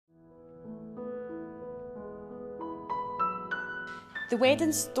The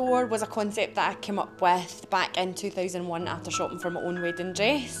wedding store was a concept that I came up with back in 2001 after shopping for my own wedding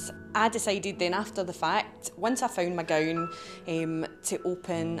dress. I decided then after the fact, once I found my gown, to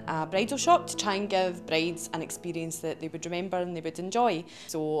open a bridal shop to try and give brides an experience that they would remember and they would enjoy.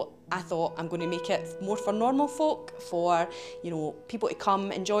 So I thought I'm going to make it more for normal folk, for people to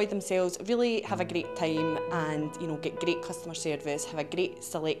come, enjoy themselves, really have a great time and get great customer service, have a great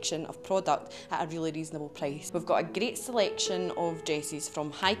selection of product at a really reasonable price. We've got a great selection of dresses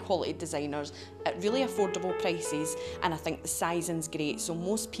from high quality designers at really affordable prices, and I think the sizing's great. So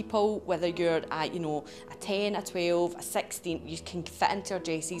most people, whether you're at a 10, a 12, a 16, you can fit into our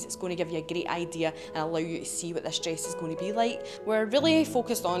dresses. It's going to give you a great idea and allow you to see what this dress is going to be like. We're really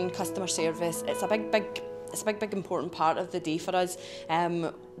focused on customer service. It's a big important part of the day for us.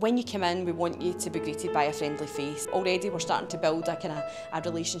 When you come in, we want you to be greeted by a friendly face. Already we're starting to build a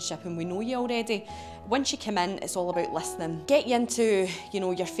relationship and we know you already. Once you come in, it's all about listening. Get you into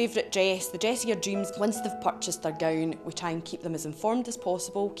your favourite dress, the dress of your dreams. Once they've purchased their gown, we try and keep them as informed as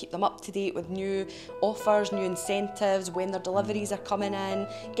possible, keep them up to date with new offers, new incentives, when their deliveries are coming in,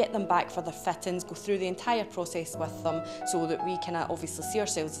 get them back for their fittings, go through the entire process with them so that we can obviously see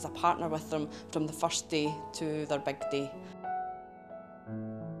ourselves as a partner with them from the first day to their big day.